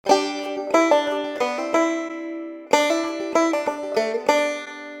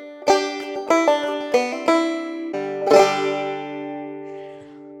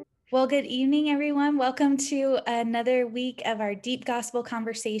good evening, everyone. Welcome to another week of our Deep Gospel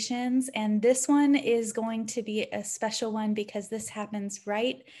Conversations. And this one is going to be a special one because this happens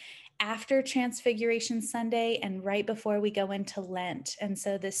right after Transfiguration Sunday and right before we go into Lent. And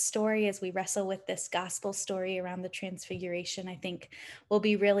so this story, as we wrestle with this gospel story around the Transfiguration, I think will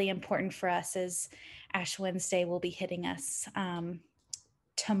be really important for us as Ash Wednesday will be hitting us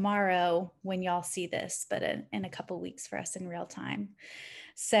tomorrow when y'all see this, but in a couple weeks for us in real time.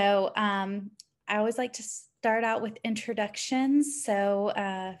 So I always like to start out with introductions. So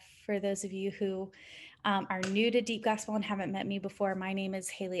for those of you who are new to Deep Gospel and haven't met me before, my name is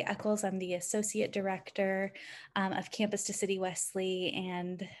Haley Eccles. I'm the Associate Director of Campus to City Wesley,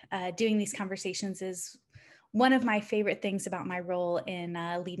 and doing these conversations is one of my favorite things about my role in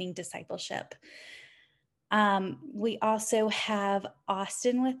leading discipleship. We also have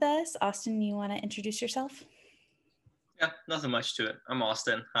Austin with us. Austin, you want to introduce yourself? Yeah, nothing much to it. I'm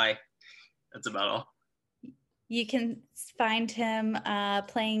Austin. Hi. That's about all. You can find him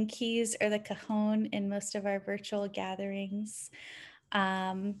playing keys or the cajon in most of our virtual gatherings.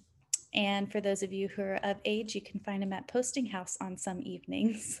 And for those of you who are of age, you can find him at Posting House on some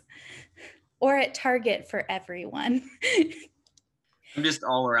evenings or at Target for everyone. I'm just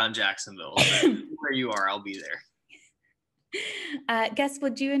all around Jacksonville. So where you are, I'll be there. Gus,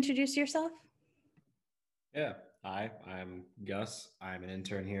 would you introduce yourself? Yeah. Hi, I'm Gus. I'm an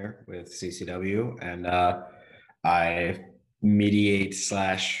intern here with CCW, and I mediate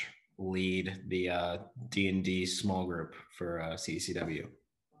 / lead the D&D small group for CCW.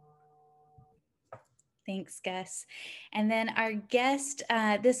 Thanks, Gus. And then our guest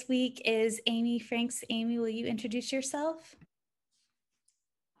this week is Amy Franks. Amy, will you introduce yourself?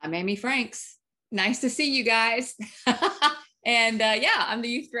 I'm Amy Franks. Nice to see you guys. And yeah, I'm the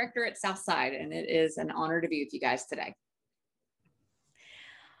youth director at Southside, and it is an honor to be with you guys today.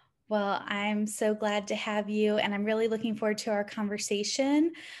 Well, I'm so glad to have you, and I'm really looking forward to our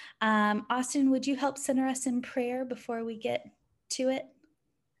conversation. Austin, would you help center us in prayer before we get to it?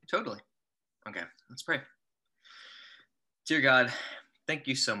 Totally. Okay, let's pray. Dear God, thank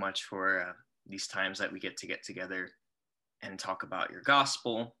you so much for these times that we get together and talk about your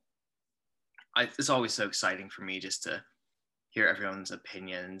gospel. It's always so exciting for me just to hear everyone's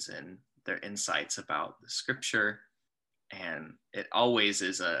opinions and their insights about the scripture. And it always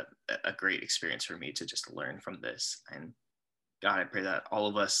is a great experience for me to just learn from this. And God, I pray that all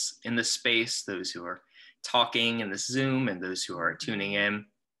of us in this space, those who are talking in this Zoom and those who are tuning in,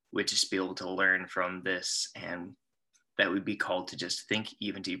 would just be able to learn from this, and that we'd be called to just think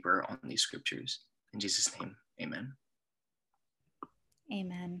even deeper on these scriptures. In Jesus' name, amen.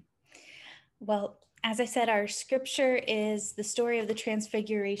 Amen. Well, as I said, our scripture is the story of the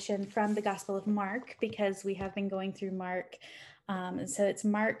Transfiguration from the Gospel of Mark, because we have been going through Mark. So it's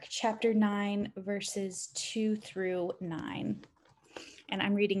Mark chapter 9, verses 2 through 9. And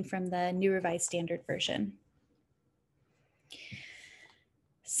I'm reading from the New Revised Standard Version.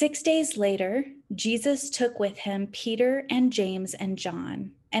 6 days later, Jesus took with him Peter and James and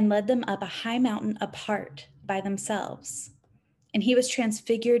John and led them up a high mountain apart by themselves. And he was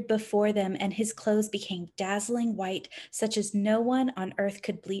transfigured before them, and his clothes became dazzling white, such as no one on earth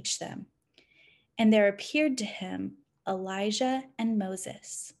could bleach them. And there appeared to him Elijah and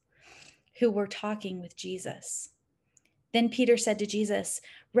Moses, who were talking with Jesus. Then Peter said to Jesus,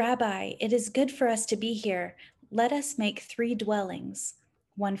 "Rabbi, it is good for us to be here. Let us make 3 dwellings,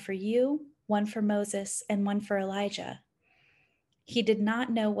 one for you, one for Moses, and one for Elijah." He did not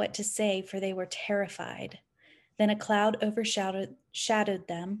know what to say, for they were terrified. Then a cloud overshadowed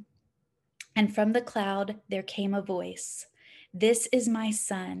them, and from the cloud there came a voice, "This is my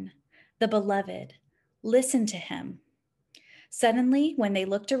son, the beloved. Listen to him." Suddenly, when they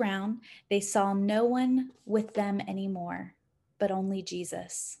looked around, they saw no one with them anymore, but only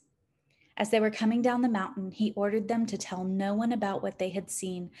Jesus. As they were coming down the mountain, he ordered them to tell no one about what they had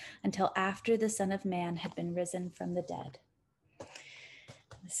seen until after the Son of Man had been risen from the dead.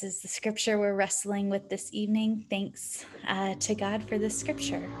 This is the scripture we're wrestling with this evening. Thanks to God for this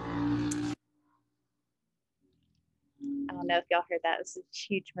scripture. I don't know if y'all heard that. This is a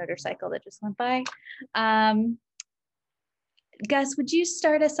huge motorcycle that just went by. Gus, would you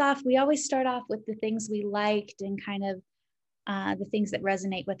start us off? We always start off with the things we liked and kind of the things that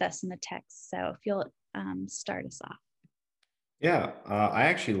resonate with us in the text. So if you'll start us off. Yeah, I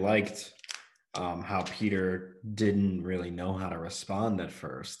actually liked how Peter didn't really know how to respond at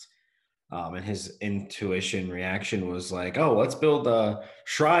first. And his intuition reaction was like, "Oh, let's build a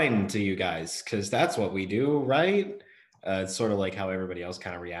shrine to you guys, because that's what we do, right?" It's sort of like how everybody else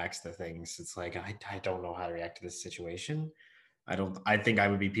kind of reacts to things. It's like, I don't know how to react to this situation. I think I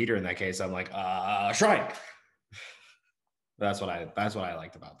would be Peter in that case. I'm like, shrine. That's what I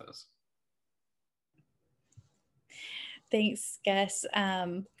liked about this. Thanks, Gus.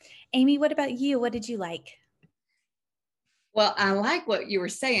 Amy, what about you? What did you like? Well, I like what you were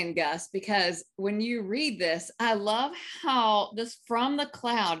saying, Gus, because when you read this, I love how this from the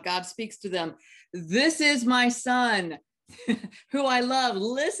cloud, God speaks to them. This is my son who I love.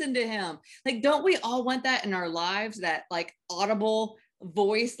 Listen to him. Like, don't we all want that in our lives? That like audible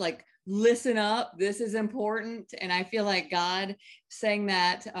voice, like, listen up. This is important. And I feel like God saying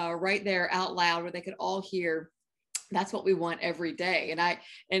that right there out loud where they could all hear. That's what we want every day.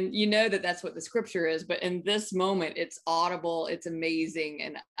 And you know that that's what the scripture is, but in this moment, it's audible, it's amazing.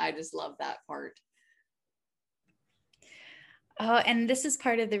 And I just love that part. Oh, and this is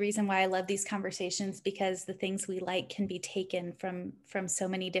part of the reason why I love these conversations, because the things we like can be taken from so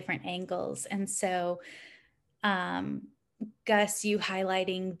many different angles. And so, Gus, you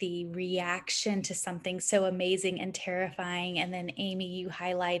highlighting the reaction to something so amazing and terrifying, and then Amy, you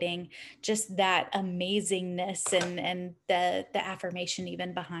highlighting just that amazingness and the affirmation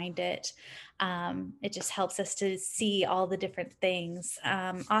even behind it. It just helps us to see all the different things.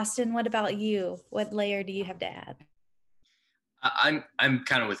 Austin, what about you? What layer do you have to add? I'm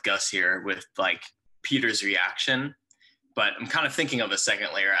kind of with Gus here with like Peter's reaction, but I'm kind of thinking of a second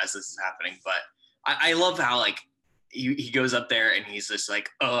layer as this is happening. But I love how like he goes up there and he's just like,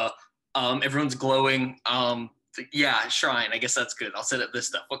 everyone's glowing. Yeah, shrine. I guess that's good. I'll set up this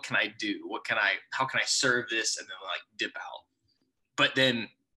stuff. What can I do? How can I serve this? And then like dip out. But then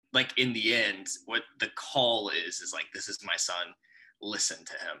like in the end, what the call is like, this is my son, listen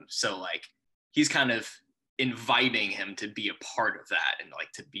to him. So like, he's kind of inviting him to be a part of that and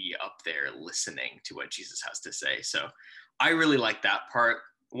like to be up there listening to what Jesus has to say. So I really like that part.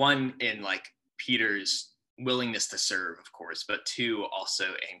 One, in like Peter's willingness to serve, of course, but two, also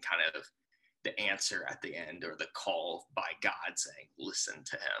in kind of the answer at the end, or the call by God saying, listen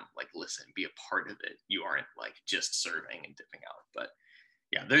to him, like listen, be a part of it. You aren't like just serving and dipping out. But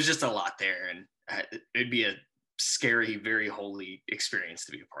yeah, there's just a lot there, and it'd be a scary, very holy experience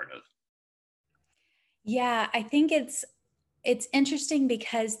to be a part of. Yeah, I think it's interesting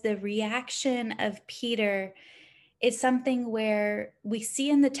because the reaction of Peter is something where we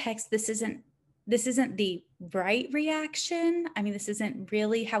see in the text this isn't the right reaction. I mean, this isn't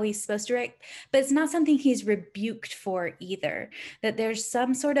really how he's supposed to react, but it's not something he's rebuked for either. That there's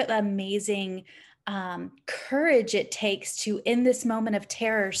some sort of amazing courage it takes to, in this moment of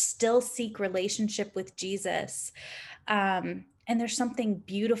terror, still seek relationship with Jesus. And there's something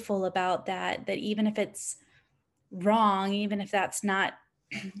beautiful about that even if it's wrong, even if that's not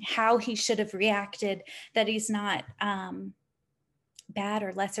how he should have reacted, that he's not bad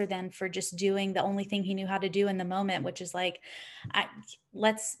or lesser than for just doing the only thing he knew how to do in the moment, which is like,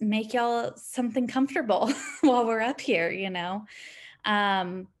 let's make y'all something comfortable while we're up here, you know?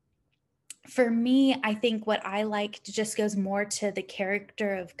 For me, I think what I like just goes more to the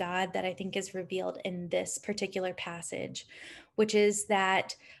character of God that I think is revealed in this particular passage, which is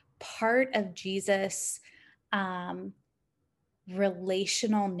that part of Jesus'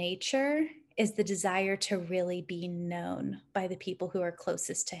 relational nature is the desire to really be known by the people who are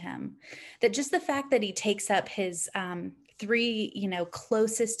closest to him. That just the fact that he takes up his three,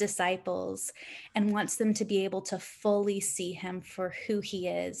 closest disciples and wants them to be able to fully see him for who he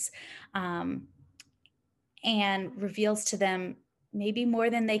is, and reveals to them maybe more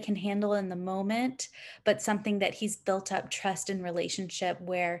than they can handle in the moment, but something that he's built up trust and relationship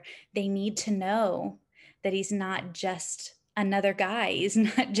where they need to know that he's not just another guy. He's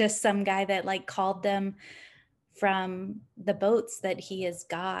not just some guy that like called them from the boats, that he is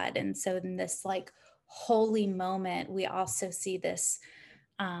God. And so in this like holy moment, we also see this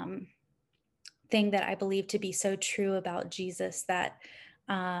thing that I believe to be so true about Jesus, that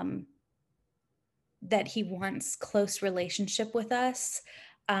that he wants close relationship with us,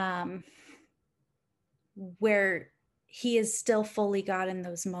 where he is still fully God in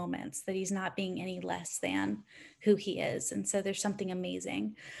those moments, that he's not being any less than who he is. And so there's something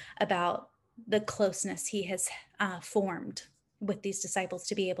amazing about the closeness he has formed with these disciples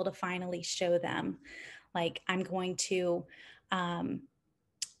to be able to finally show them, like, I'm going to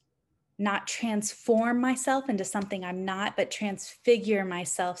not transform myself into something I'm not, but transfigure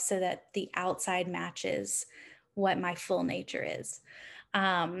myself so that the outside matches what my full nature is.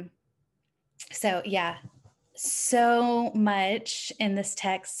 So yeah, so much in this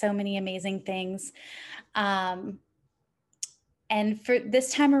text, so many amazing things. And for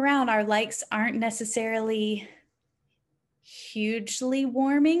this time around, our likes aren't necessarily hugely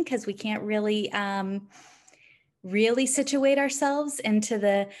warming because we can't really really situate ourselves into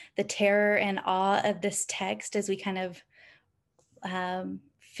the terror and awe of this text as we kind of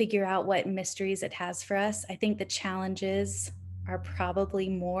figure out what mysteries it has for us. I think the challenges are probably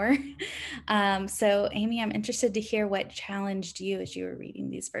more. So Amy, I'm interested to hear what challenged you as you were reading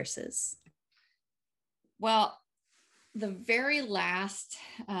these verses. Well, the very last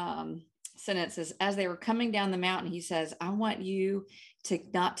sentence is, as they were coming down the mountain, he says, I want you to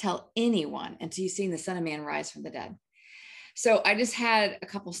not tell anyone until you've seen the Son of Man rise from the dead. So I just had a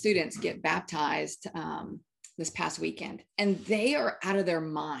couple students get baptized this past weekend, and they are out of their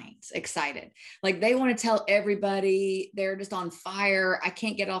minds excited. Like, they want to tell everybody. They're just on fire. I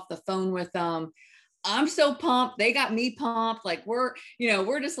can't get off the phone with them. I'm so pumped. They got me pumped. Like, we're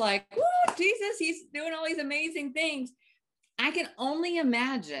just like, woo, Jesus, he's doing all these amazing things. I can only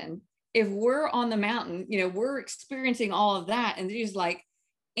imagine if we're on the mountain, we're experiencing all of that. And he's like,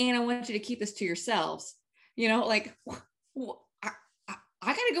 and I want you to keep this to yourselves, like, I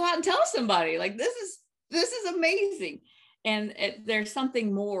got to go out and tell somebody, like, this is amazing. And there's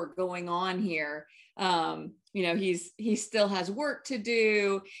something more going on here. He still has work to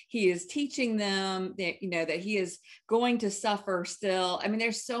do. He is teaching them that, that he is going to suffer still. I mean,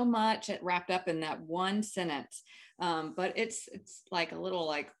 there's so much wrapped up in that one sentence. But it's like a little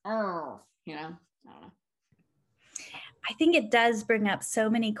like, I don't know. I think it does bring up so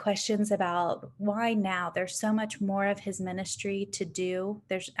many questions about why now. There's so much more of his ministry to do.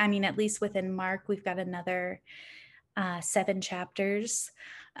 At least within Mark, we've got another 7 chapters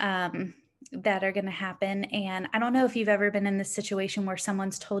that are going to happen. And I don't know if you've ever been in this situation where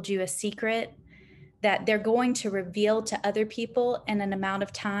someone's told you a secret that they're going to reveal to other people in an amount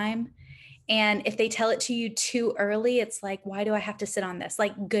of time. And if they tell it to you too early, it's like, why do I have to sit on this?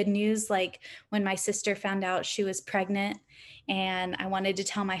 Like, good news, like when my sister found out she was pregnant and I wanted to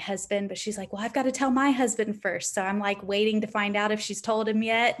tell my husband, but she's like, well, I've got to tell my husband first. So I'm like waiting to find out if she's told him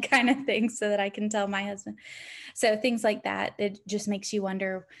yet, kind of thing, so that I can tell my husband. So things like that, it just makes you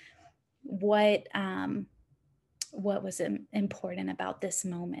wonder what was important about this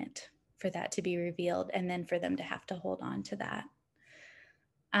moment for that to be revealed, and then for them to have to hold on to that.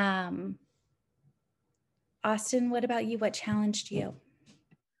 Austin, what about you? What challenged you?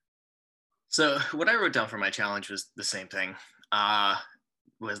 So what I wrote down for my challenge was the same thing,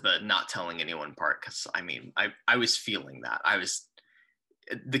 was the not telling anyone part. Because I was feeling that. I was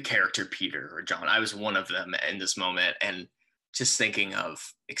the character Peter or John. I was one of them in this moment, and just thinking of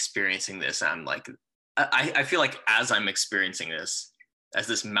experiencing this, I'm like, I feel like as I'm experiencing this, as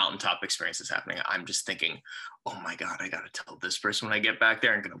this mountaintop experience is happening, I'm just thinking, oh my God, I got to tell this person when I get back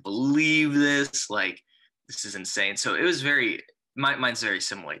there. I'm going to believe this. Like, this is insane. So it was mine's very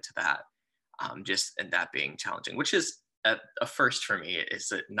similar to that. And that being challenging, which is a first for me, is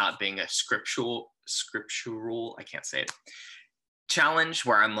that not being a scriptural, I can't say it, challenge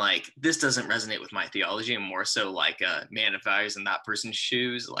where I'm like, this doesn't resonate with my theology, and more so like a man, if I was in that person's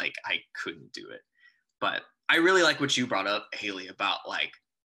shoes, like I couldn't do it. But I really like what you brought up, Haley, about like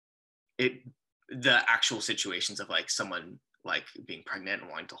the actual situations of like someone like being pregnant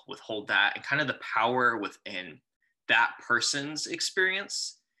and wanting to withhold that, and kind of the power within that person's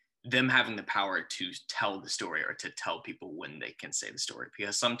experience, them having the power to tell the story or to tell people when they can say the story,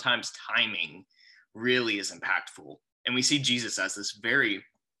 because sometimes timing really is impactful. And we see Jesus as this very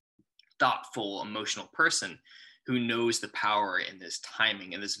thoughtful, emotional person who knows the power in this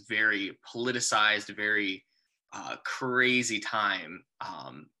timing in this very politicized, very crazy time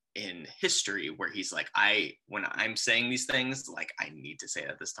in history, where he's like, when I'm saying these things, like I need to say it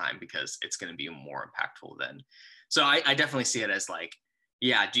at this time because it's going to be more impactful then. So I definitely see it as like,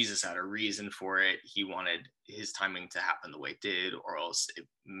 yeah, Jesus had a reason for it. He wanted his timing to happen the way it did, or else it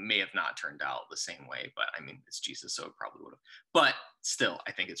may have not turned out the same way. But it's Jesus, so it probably would have. But still,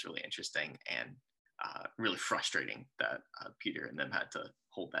 I think it's really interesting and really frustrating that Peter and them had to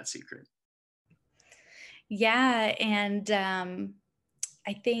hold that secret. Yeah, and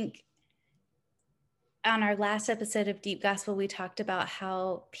I think on our last episode of Deep Gospel, we talked about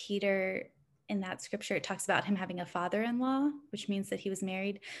how Peter, in that scripture, it talks about him having a father-in-law, which means that he was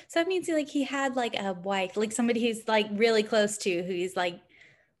married. So that means he had like a wife, like somebody he's like really close to, who he's like,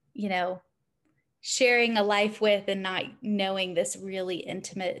 sharing a life with and not knowing this really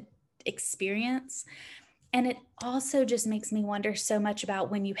intimate experience. And it also just makes me wonder so much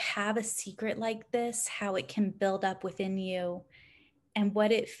about when you have a secret like this, how it can build up within you and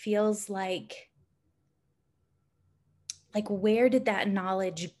what it feels like. Like, where did that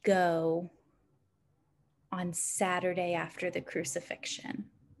knowledge go on Saturday after the crucifixion?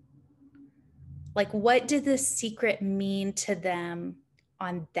 Like, what did this secret mean to them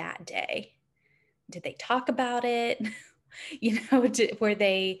on that day? did they talk about it? Were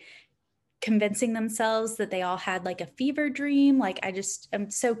they convincing themselves that they all had like a fever dream? Like, I'm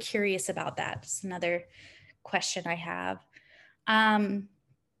so curious about that. It's another question I have.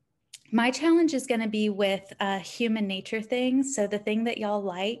 My challenge is going to be with human nature things. So the thing that y'all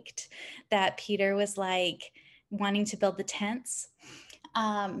liked, that Peter was like wanting to build the tents.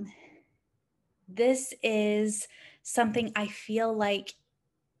 This is something I feel like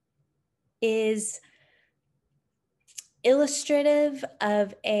is illustrative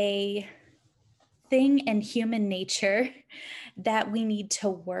of a thing in human nature that we need to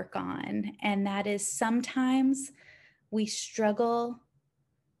work on. And that is sometimes we struggle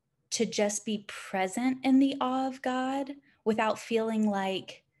to just be present in the awe of God without feeling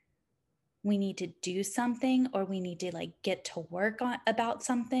like we need to do something or we need to like get to work on about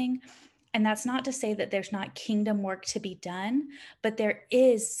something. And that's not to say that there's not kingdom work to be done, but there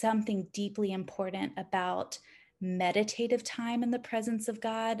is something deeply important about meditative time in the presence of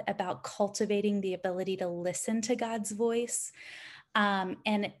God, about cultivating the ability to listen to God's voice.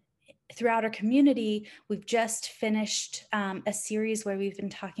 And throughout our community, we've just finished a series where we've been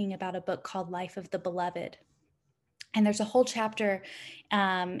talking about a book called Life of the Beloved. And there's a whole chapter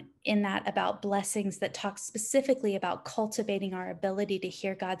in that about blessings that talks specifically about cultivating our ability to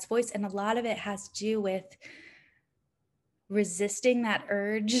hear God's voice. And a lot of it has to do with resisting that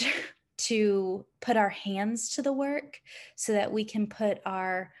urge to put our hands to the work so that we can put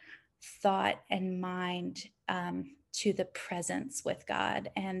our thought and mind to the presence with God,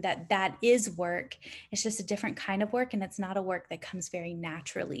 and that is work. It's just a different kind of work, and it's not a work that comes very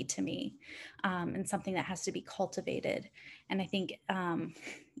naturally to me, and something that has to be cultivated. And I think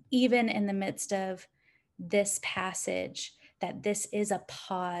even in the midst of this passage, that this is a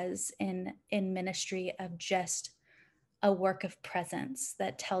pause in ministry of just a work of presence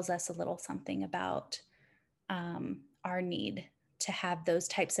that tells us a little something about our need to have those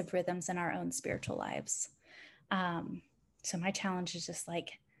types of rhythms in our own spiritual lives. So my challenge is just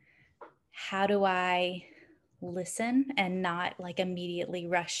like, how do I listen and not like immediately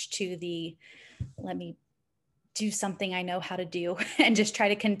rush to the, let me do something I know how to do and just try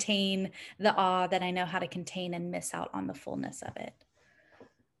to contain the awe that I know how to contain and miss out on the fullness of it.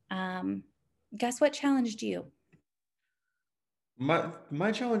 Guess what challenged you?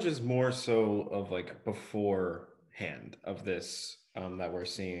 My challenge is more so of like beforehand of this that we're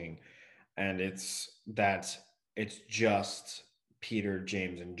seeing, and it's just Peter,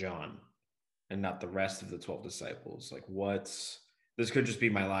 James, and John, and not the rest of the 12 disciples. Like, this could just be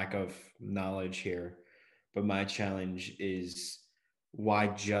my lack of knowledge here, but my challenge is, why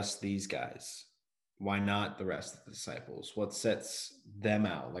just these guys? Why not the rest of the disciples? What sets them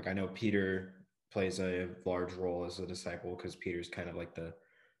out? Like, I know Peter plays a large role as a disciple because Peter's kind of like the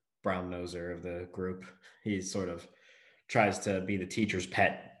brown noser of the group. He sort of tries to be the teacher's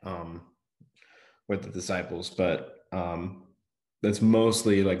pet with the disciples, but that's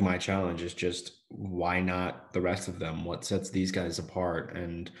mostly like my challenge is just, why not the rest of them? What sets these guys apart?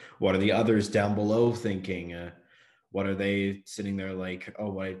 And what are the others down below thinking? What are they sitting there like,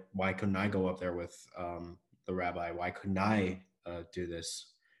 oh, why couldn't I go up there with the rabbi? Why couldn't I do this?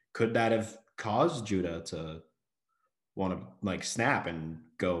 Could that have caused Judah to want to like snap and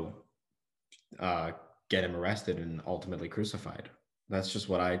go get him arrested and ultimately crucified? That's just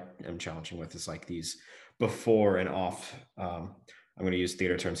what I am challenging with, is like these before and off, I'm going to use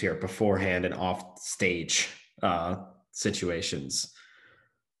theater terms here, beforehand and off stage situations.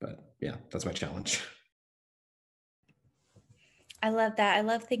 But yeah, that's my challenge. I love that. I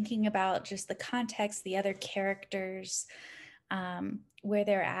love thinking about just the context, the other characters, where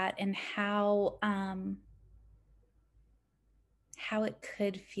they're at, and how it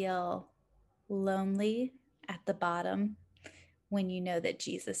could feel lonely at the bottom when you know that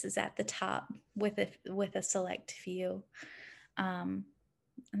Jesus is at the top with a select few. And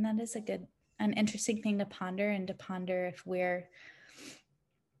that is an interesting thing to ponder, and to ponder if we're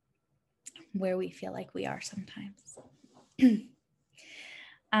where we feel like we are sometimes.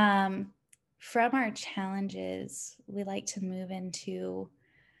 From our challenges, we like to move into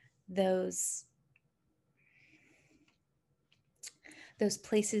those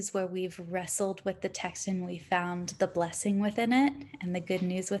places where we've wrestled with the text and we found the blessing within it and the good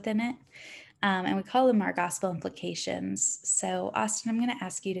news within it. And we call them our gospel implications. So Austin, I'm going to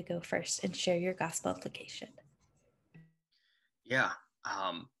ask you to go first and share your gospel implication. Yeah.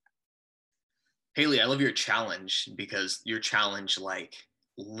 Haley, I love your challenge, because your challenge like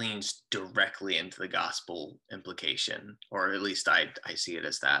leans directly into the gospel implication, or at least I see it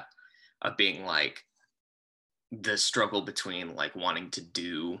as that, of being like the struggle between like wanting to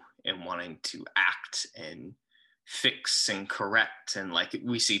do and wanting to act and fix and correct, and like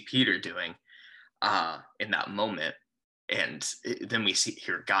we see Peter doing in that moment. And then we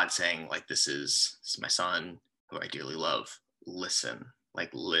hear God saying, like, this is my son who I dearly love. Listen, like,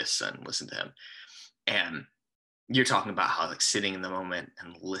 listen to him. And you're talking about how like sitting in the moment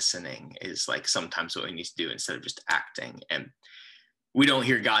and listening is like sometimes what we need to do instead of just acting. And we don't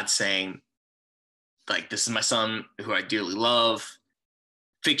hear God saying, like, this is my son who I dearly love,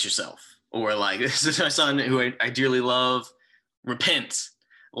 fix yourself. Or like, this is my son who I dearly love, repent.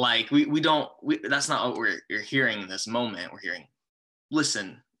 Like that's not what we're hearing in this moment. We're hearing,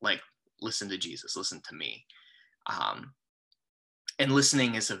 listen, like, listen to Jesus, listen to me. And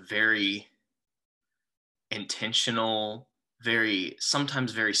listening is a very intentional,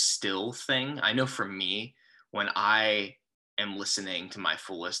 sometimes very still thing. I know for me, when I am listening to my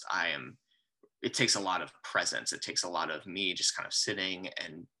fullest, it takes a lot of presence. It takes a lot of me just kind of sitting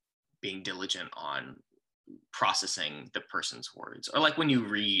and being diligent on processing the person's words. Or like when you're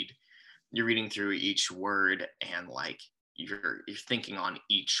reading through each word and like you're thinking on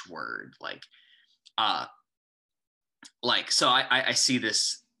each word. So I see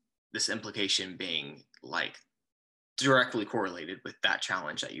this implication being like directly correlated with that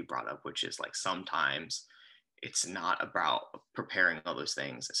challenge that you brought up, which is like sometimes it's not about preparing all those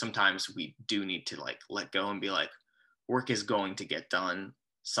things. Sometimes we do need to like let go and be like, work is going to get done.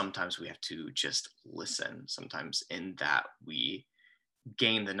 Sometimes we have to just listen. Sometimes in that we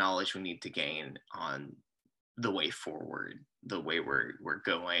gain the knowledge we need to gain on the way forward, the way we're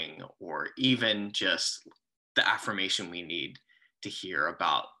going, or even just the affirmation we need to hear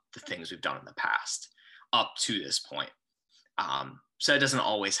about the things we've done in the past up to this point. So it doesn't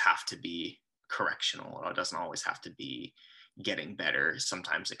always have to be correctional, or it doesn't always have to be getting better.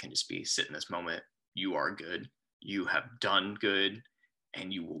 Sometimes it can just be sit in this moment. You are good. You have done good,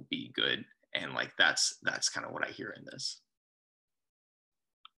 and you will be good. And like that's kind of what I hear in this.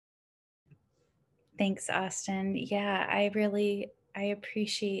 Thanks, Austin. Yeah, I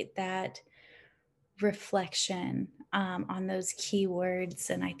appreciate that reflection on those key words.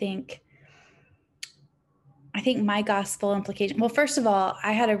 And I think my gospel implication, well, first of all,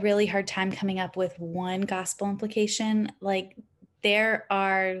 I had a really hard time coming up with one gospel implication. Like, there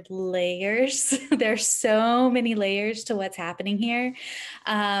are layers. There's so many layers to what's happening here.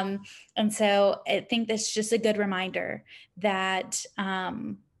 And so I think that's just a good reminder that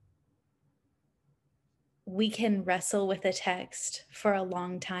we can wrestle with a text for a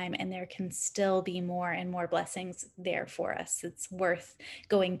long time and there can still be more and more blessings there for us. It's worth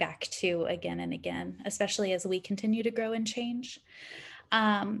going back to again and again, especially as we continue to grow and change.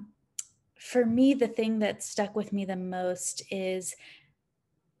 For me, the thing that stuck with me the most is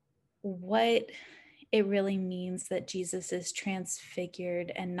what it really means that Jesus is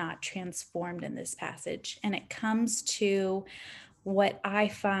transfigured and not transformed in this passage. And it comes to what I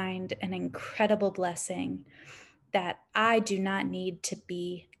find an incredible blessing, that I do not need to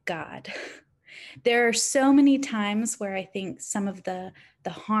be God. There are so many times where I think some of the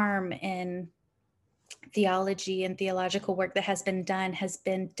harm in theology and theological work that has been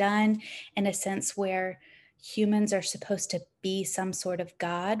done in a sense where humans are supposed to be some sort of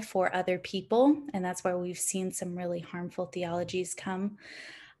God for other people. And that's where we've seen some really harmful theologies come.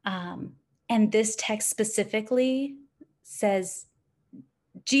 And this text specifically says,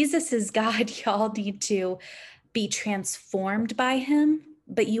 Jesus is God. Y'all need to be transformed by him,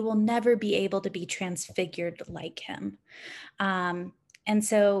 but you will never be able to be transfigured like him. And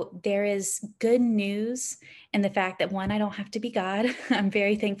so there is good news in the fact that, one, I don't have to be God. I'm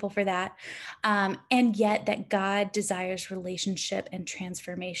very thankful for that. And yet that God desires relationship and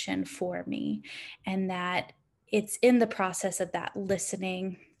transformation for me, and that it's in the process of that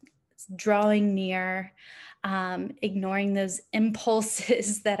listening, drawing near, ignoring those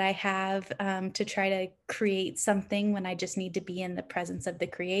impulses that I have to try to create something when I just need to be in the presence of the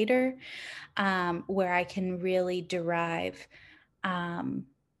Creator, where I can really derive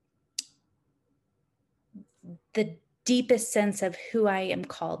the deepest sense of who I am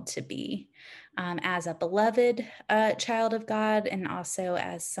called to be as a beloved child of God, and also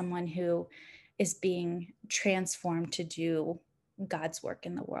as someone who is being transformed to do God's work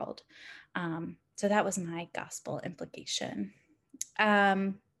in the world. So that was my gospel implication.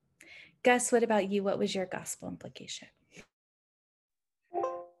 Gus, what about you? What was your gospel implication?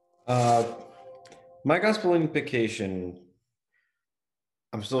 My gospel implication,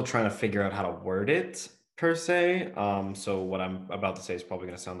 I'm still trying to figure out how to word it per se. So what I'm about to say is probably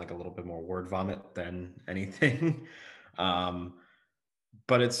going to sound like a little bit more word vomit than anything. But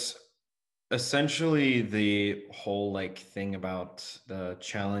it's Essentially, the whole like thing about the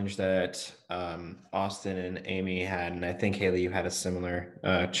challenge that Austin and Amy had, and I think Haley, you had a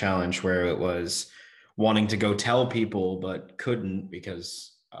similar challenge where it was wanting to go tell people but couldn't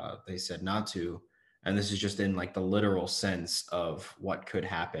because they said not to. And this is just in like the literal sense of what could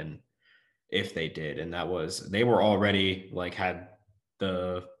happen if they did. And that was they were already like had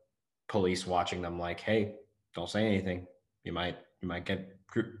the police watching them like, hey, don't say anything. You might get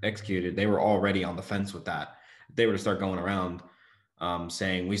executed. They were already on the fence with that. If they were to start going around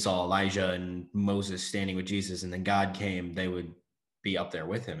saying we saw Elijah and Moses standing with Jesus and then God came, they would be up there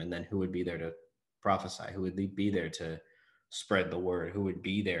with him. And then who would be there to prophesy? Who would be there to spread the word? Who would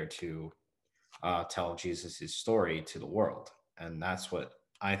be there to tell Jesus' story to the world? And that's what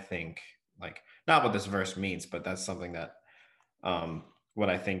I think, like, not what this verse means, but that's something that what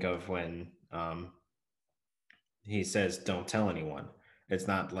I think of when he says, don't tell anyone. It's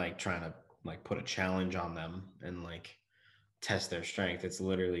not like trying to like put a challenge on them and like test their strength. It's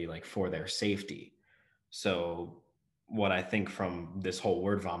literally like for their safety. So what I think from this whole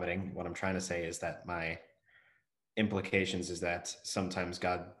word vomiting, what I'm trying to say is that my implications is that sometimes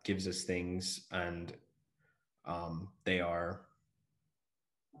God gives us things and they are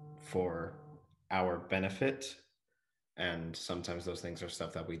for our benefit. And sometimes those things are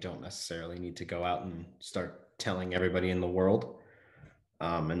stuff that we don't necessarily need to go out and start telling everybody in the world.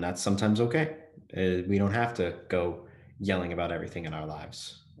 And that's sometimes okay. We don't have to go yelling about everything in our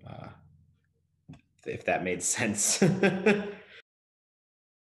lives, if that made sense. I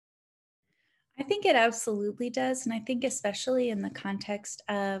think it absolutely does. And I think, especially in the context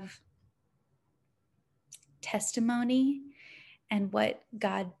of testimony and what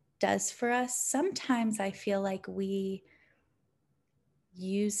God does for us, sometimes I feel like we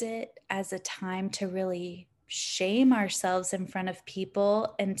use it as a time to really shame ourselves in front of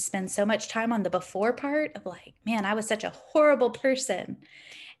people and spend so much time on the before part of like, man, I was such a horrible person,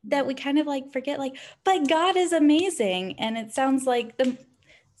 that we kind of like forget like, but God is amazing. And it sounds like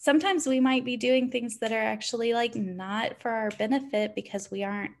sometimes we might be doing things that are actually like not for our benefit because we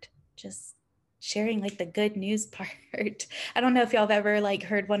aren't just sharing like the good news part. I don't know if y'all have ever like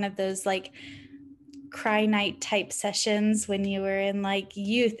heard one of those like cry night type sessions when you were in like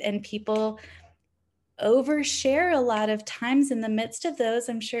youth, and people overshare a lot of times in the midst of those.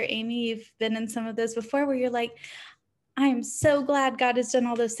 I'm sure, Amy, you've been in some of those before where you're like, I'm so glad God has done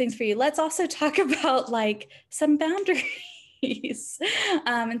all those things for you. Let's also talk about like some boundaries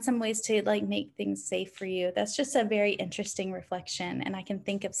and some ways to like make things safe for you. That's just a very interesting reflection. And I can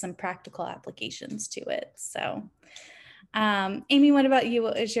think of some practical applications to it. So, Amy, what about you?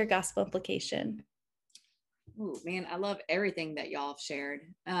 What is your gospel implication? Oh man, I love everything that y'all have shared.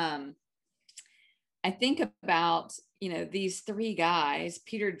 I think about, these three guys,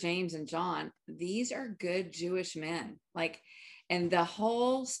 Peter, James, and John. These are good Jewish men. Like, and the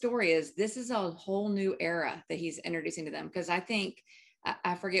whole story is this is a whole new era that he's introducing to them. Because I think,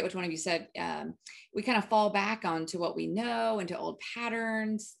 I forget which one of you said, we kind of fall back onto what we know, into old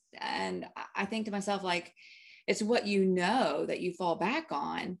patterns. And I think to myself, like, it's what you know that you fall back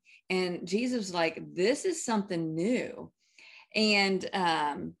on. And Jesus, like, this is something new. And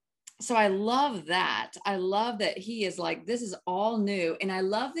so I love that. I love that he is like, this is all new. And I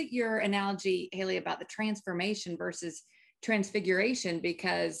love that your analogy, Haley, about the transformation versus transfiguration,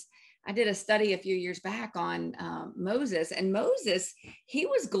 because I did a study a few years back on Moses, and Moses, he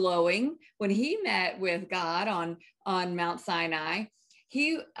was glowing when he met with God on Mount Sinai.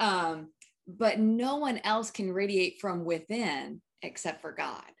 But no one else can radiate from within except for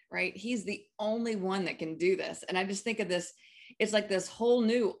God, right? He's the only one that can do this. And I just think of this, it's like this whole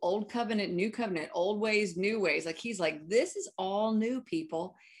new old covenant, new covenant, old ways, new ways. Like he's like, this is all new,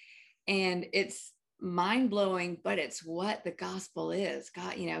 people. And it's mind blowing, but it's what the gospel is.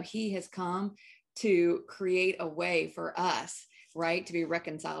 God, he has come to create a way for us, right, to be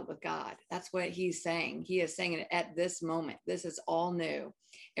reconciled with God. That's what he's saying. He is saying it at this moment. This is all new.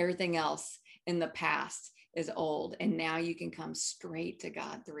 Everything else in the past is old, and now you can come straight to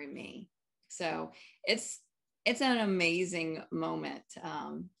God through me. So it's an amazing moment,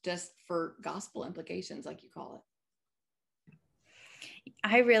 just for gospel implications, like you call it.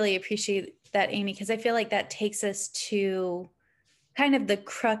 I really appreciate that, Amy, because I feel like that takes us to kind of the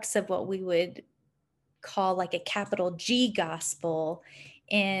crux of what we would call like a capital G gospel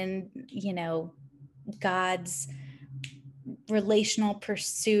in, God's relational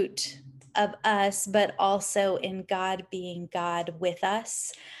pursuit of us, but also in God being God with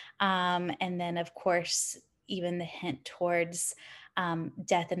us. And then, of course, even the hint towards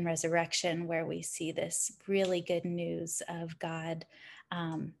death and resurrection, where we see this really good news of God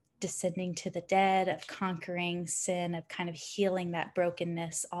descending to the dead, of conquering sin, of kind of healing that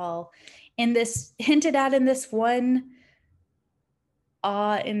brokenness, all in this, hinted at in this one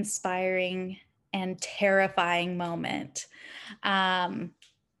awe-inspiring and terrifying moment. And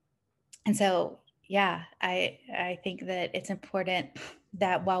so, yeah, I think that it's important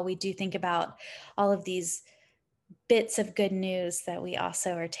that while we do think about all of these bits of good news, that we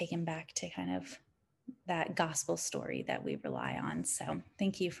also are taken back to kind of that gospel story that we rely on. So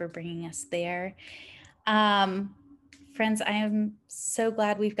thank you for bringing us there. Friends, I am so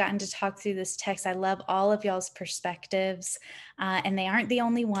glad we've gotten to talk through this text. I love all of y'all's perspectives, and they aren't the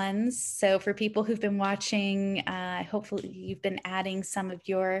only ones. So for people who've been watching, hopefully you've been adding some of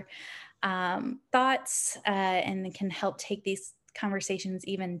your thoughts and can help take these conversations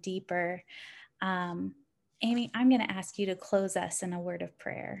even deeper. Amy, I'm going to ask you to close us in a word of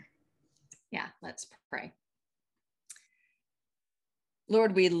prayer. Yeah, let's pray.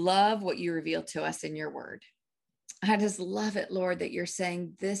 Lord, we love what you reveal to us in your word. I just love it, Lord, that you're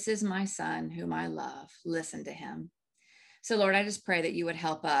saying, this is my son whom I love. Listen to him. So, Lord, I just pray that you would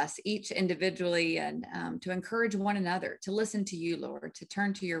help us each individually and to encourage one another to listen to you, Lord, to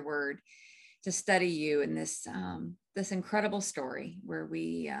turn to your word, to study you in this this incredible story where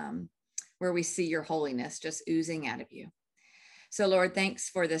we see your holiness just oozing out of you. So, Lord, thanks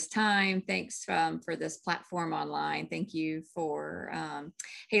for this time. Thanks for this platform online. Thank you for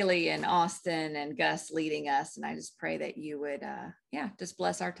Haley and Austin and Gus leading us. And I just pray that you would, just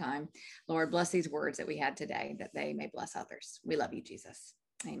bless our time. Lord, bless these words that we had today, that they may bless others. We love you, Jesus.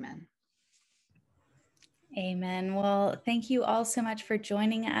 Amen. Amen. Well, thank you all so much for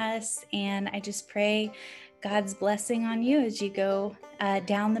joining us. And I just pray God's blessing on you as you go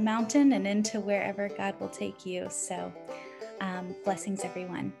down the mountain and into wherever God will take you. So blessings,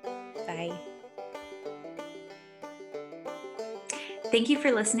 everyone. Bye. Thank you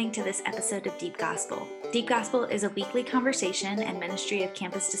for listening to this episode of Deep Gospel. Deep Gospel is a weekly conversation and ministry of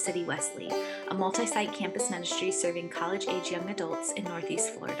Campus to City Wesley, a multi-site campus ministry serving college-age young adults in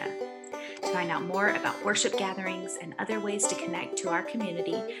Northeast Florida. To find out more about worship gatherings and other ways to connect to our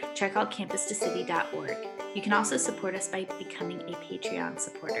community, check out campustocity.org. You can also support us by becoming a Patreon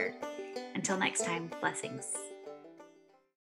supporter. Until next time, blessings.